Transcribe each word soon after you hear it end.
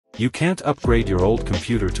You can't upgrade your old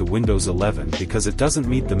computer to Windows 11 because it doesn't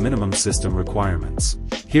meet the minimum system requirements.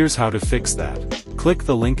 Here's how to fix that. Click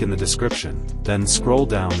the link in the description, then scroll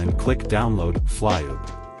down and click Download FlyUp.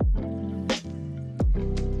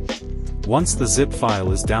 Once the zip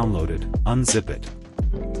file is downloaded, unzip it.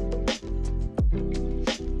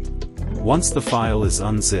 Once the file is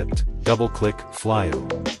unzipped, double-click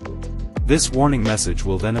FlyUp. This warning message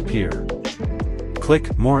will then appear.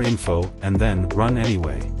 Click More Info, and then Run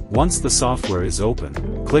Anyway. Once the software is open,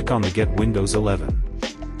 click on the Get Windows 11.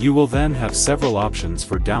 You will then have several options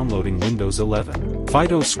for downloading Windows 11.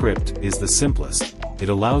 Fido Script is the simplest. It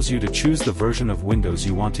allows you to choose the version of Windows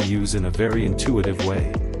you want to use in a very intuitive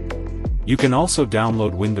way. You can also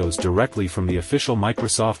download Windows directly from the official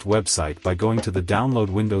Microsoft website by going to the Download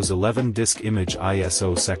Windows 11 Disk Image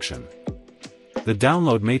ISO section. The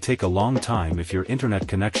download may take a long time if your internet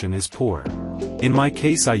connection is poor. In my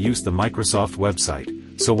case, I use the Microsoft website,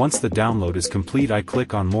 so once the download is complete I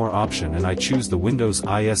click on More option and I choose the Windows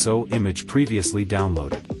ISO image previously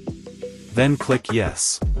downloaded. Then click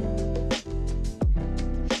Yes.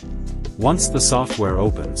 Once the software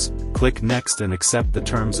opens, click Next and accept the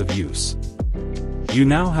terms of use. You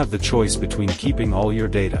now have the choice between keeping all your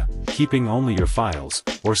data, keeping only your files,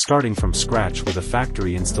 or starting from scratch with a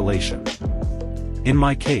factory installation. In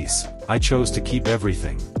my case, I chose to keep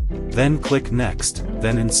everything. Then click Next,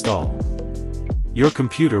 then Install. Your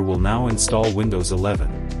computer will now install Windows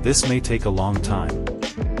 11. This may take a long time.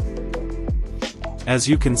 As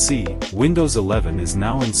you can see, Windows 11 is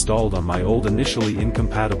now installed on my old initially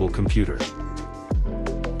incompatible computer.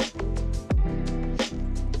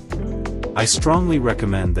 I strongly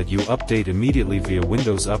recommend that you update immediately via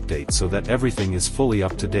Windows Update so that everything is fully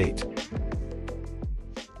up to date.